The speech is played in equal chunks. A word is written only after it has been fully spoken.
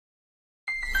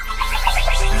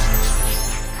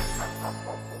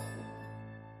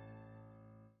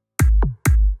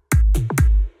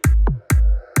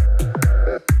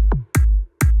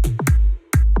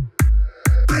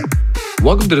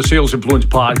Welcome to the Sales Influence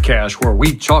Podcast, where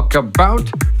we talk about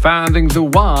finding the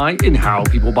why in how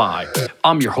people buy.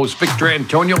 I'm your host, Victor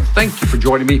Antonio. Thank you for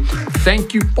joining me.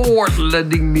 Thank you for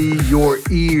lending me your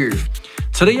ears.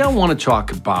 Today, I want to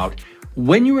talk about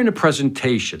when you're in a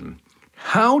presentation,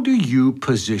 how do you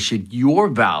position your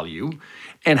value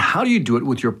and how do you do it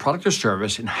with your product or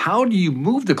service, and how do you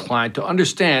move the client to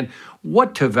understand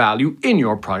what to value in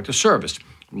your product or service?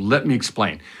 Let me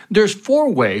explain. There's 4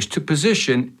 ways to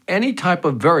position any type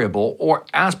of variable or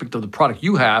aspect of the product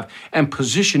you have and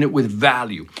position it with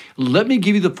value. Let me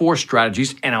give you the 4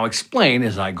 strategies and I'll explain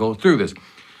as I go through this.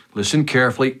 Listen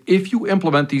carefully. If you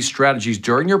implement these strategies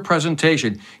during your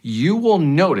presentation, you will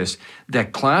notice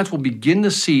that clients will begin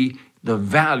to see the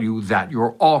value that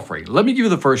you're offering. Let me give you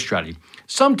the first strategy.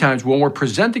 Sometimes when we're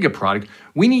presenting a product,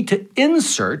 we need to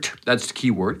insert, that's the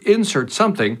key word, insert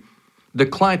something the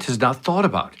client has not thought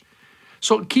about.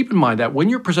 So keep in mind that when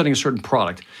you're presenting a certain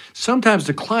product, sometimes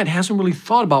the client hasn't really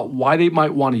thought about why they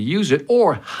might want to use it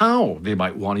or how they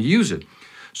might want to use it.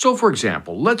 So for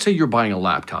example, let's say you're buying a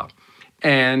laptop.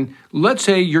 And let's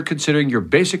say you're considering your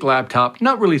basic laptop,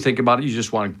 not really thinking about it, you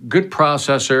just want a good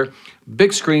processor,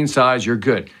 big screen size, you're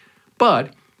good.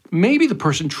 But maybe the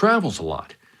person travels a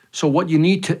lot. So what you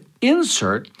need to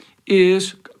insert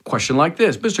is a question like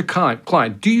this. Mr.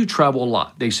 Client, do you travel a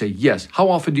lot? They say, yes. How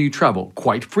often do you travel?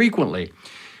 Quite frequently.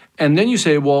 And then you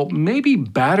say, well, maybe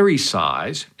battery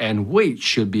size and weight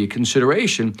should be a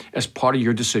consideration as part of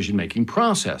your decision-making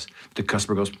process. The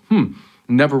customer goes,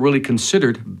 never really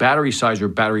considered battery size or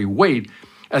battery weight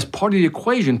as part of the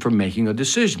equation for making a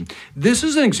decision. This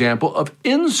is an example of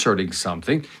inserting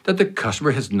something that the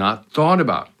customer has not thought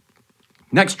about.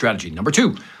 Next strategy, number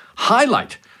 2,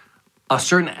 highlight a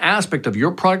certain aspect of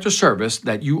your product or service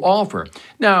that you offer.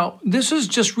 Now, this is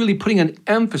just really putting an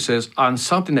emphasis on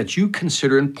something that you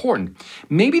consider important.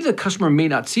 Maybe the customer may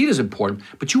not see it as important,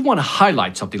 but you want to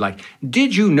highlight something like,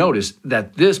 did you notice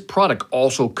that this product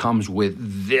also comes with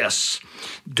this?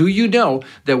 Do you know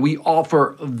that we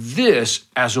offer this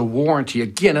as a warranty?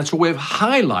 Again, that's a way of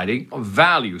highlighting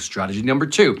value. Strategy number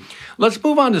 2. Let's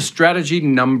move on to strategy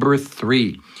number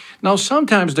 3. Now,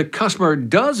 sometimes the customer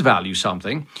does value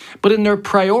something, but in their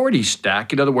priority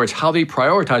stack, in other words, how they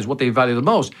prioritize what they value the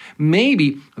most,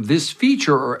 maybe this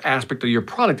feature or aspect of your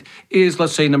product is,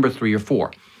 let's say, number 3 or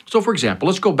 4. So, for example,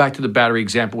 let's go back to the battery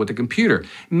example with the computer.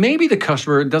 Maybe the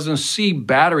customer doesn't see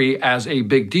battery as a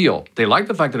big deal. They like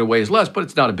the fact that it weighs less, but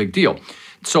it's not a big deal.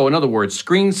 So, in other words,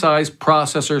 screen size,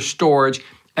 processor, storage,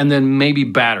 and then maybe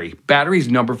battery. Battery is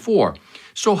number 4.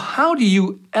 So, how do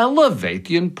you elevate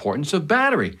the importance of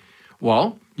battery?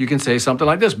 Well, you can say something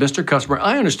like this. Mr. Customer,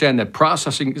 I understand that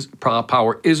processing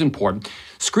power is important.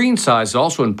 Screen size is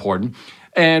also important.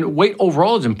 And weight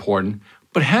overall is important.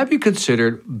 But have you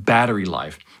considered battery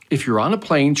life? If you're on a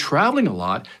plane traveling a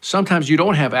lot, sometimes you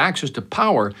don't have access to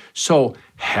power. So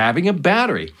having a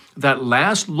battery that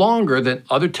lasts longer than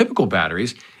other typical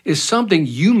batteries is something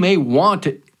you may want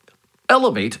to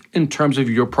elevate in terms of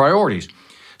your priorities.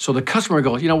 So the customer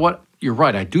goes, you know what? You're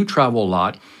right. I do travel a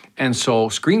lot. And so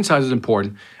screen size is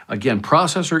important. Again,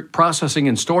 processing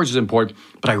and storage is important,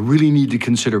 but I really need to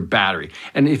consider battery.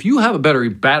 And if you have a better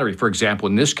battery, for example,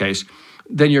 in this case,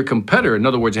 than your competitor, in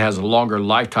other words, it has a longer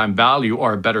lifetime value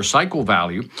or a better cycle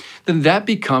value, then that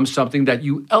becomes something that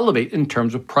you elevate in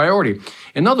terms of priority.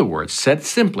 In other words, said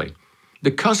simply,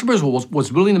 the customer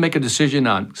was willing to make a decision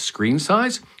on screen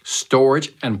size,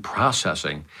 storage, and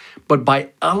processing. But by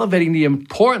elevating the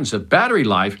importance of battery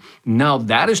life, now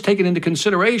that is taken into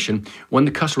consideration when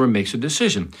the customer makes a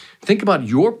decision. Think about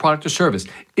your product or service.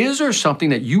 Is there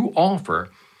something that you offer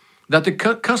that the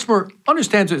customer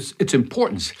understands its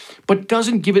importance, but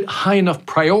doesn't give it high enough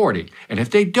priority? And if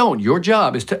they don't, your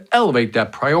job is to elevate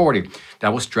that priority.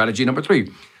 That was strategy number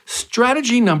 3.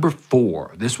 Strategy number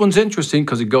 4. This one's interesting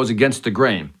because it goes against the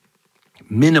grain.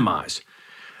 Minimize.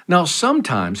 Now,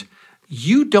 sometimes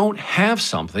you don't have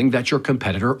something that your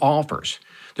competitor offers.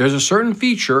 There's a certain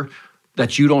feature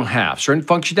that you don't have, certain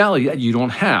functionality that you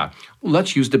don't have.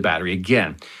 Let's use the battery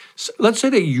again. So let's say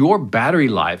that your battery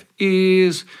life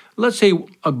is, let's say,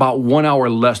 about 1 hour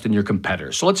less than your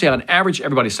competitor. So let's say on average,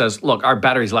 everybody says, look, our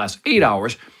batteries last 8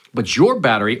 hours, but your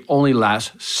battery only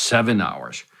lasts 7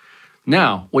 hours.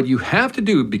 Now, what you have to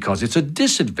do, because it's a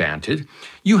disadvantage,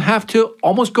 you have to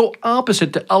almost go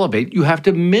opposite to elevate. You have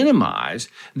to minimize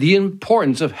the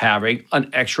importance of having an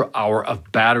extra hour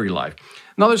of battery life.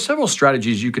 Now, there's several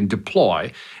strategies you can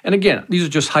deploy. And again, these are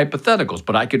just hypotheticals,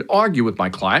 but I could argue with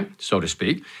my client, so to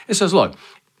speak. It says, look,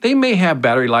 they may have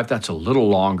battery life that's a little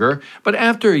longer, but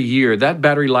after a year, that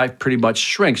battery life pretty much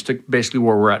shrinks to basically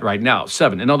where we're at right now,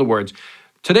 7. In other words,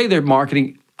 today they're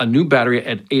marketing a new battery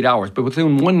at 8 hours, but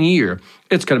within 1 year,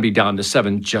 it's going to be down to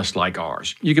 7, just like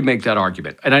ours. You can make that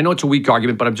argument. And I know it's a weak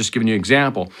argument, but I'm just giving you an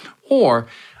example. Or,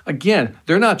 again,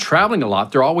 they're not traveling a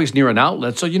lot. They're always near an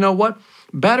outlet. So you know what?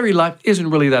 Battery life isn't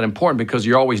really that important because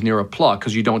you're always near a plug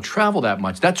because you don't travel that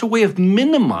much. That's a way of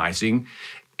minimizing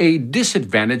a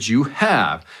disadvantage you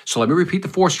have. So let me repeat the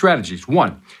 4 strategies.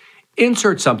 1,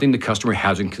 insert something the customer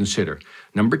hasn't considered.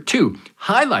 Number 2,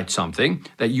 highlight something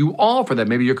that you offer that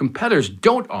maybe your competitors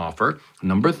don't offer.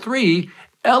 Number 3,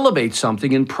 elevate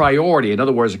something in priority. In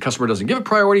other words, the customer doesn't give it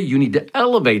priority, you need to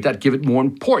elevate that, give it more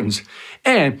importance.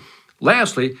 And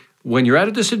lastly, when you're at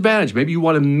a disadvantage, maybe you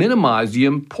want to minimize the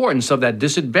importance of that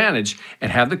disadvantage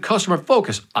and have the customer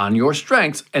focus on your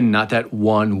strengths and not that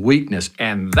one weakness.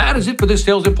 And that is it for this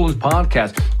Sales Influence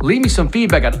podcast. Leave me some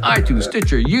feedback on iTunes,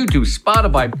 Stitcher, YouTube,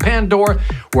 Spotify, Pandora,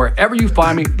 wherever you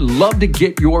find me. Love to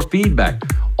get your feedback.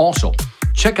 Also,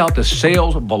 check out the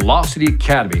Sales Velocity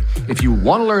Academy. If you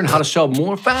want to learn how to sell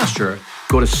more faster,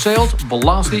 go to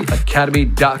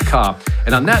salesvelocityacademy.com.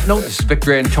 And on that note, this is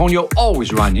Victor Antonio,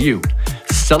 always reminding you,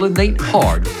 selling ain't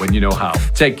hard when you know how.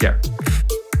 Take care.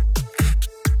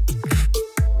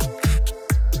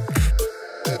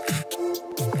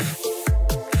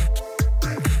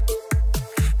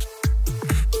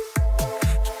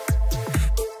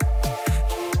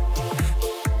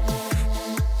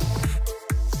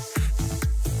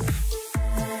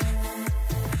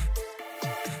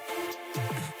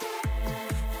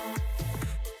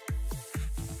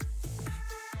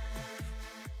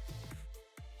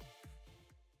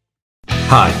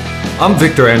 Hi, I'm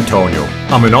Victor Antonio.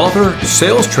 I'm an author,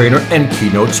 sales trainer, and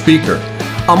keynote speaker.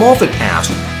 I'm often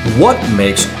asked, what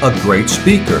makes a great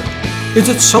speaker? Is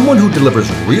it someone who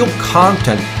delivers real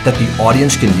content that the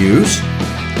audience can use?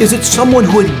 Is it someone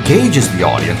who engages the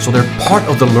audience so they're part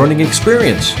of the learning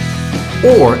experience?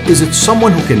 Or is it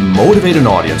someone who can motivate an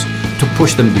audience to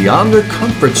push them beyond their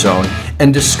comfort zone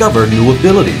and discover new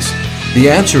abilities? The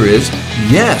answer is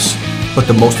yes. But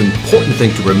the most important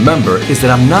thing to remember is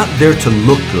that I'm not there to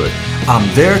look good. I'm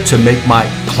there to make my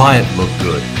client look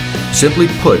good. Simply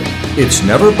put, it's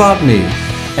never about me,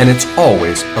 and it's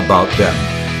always about them.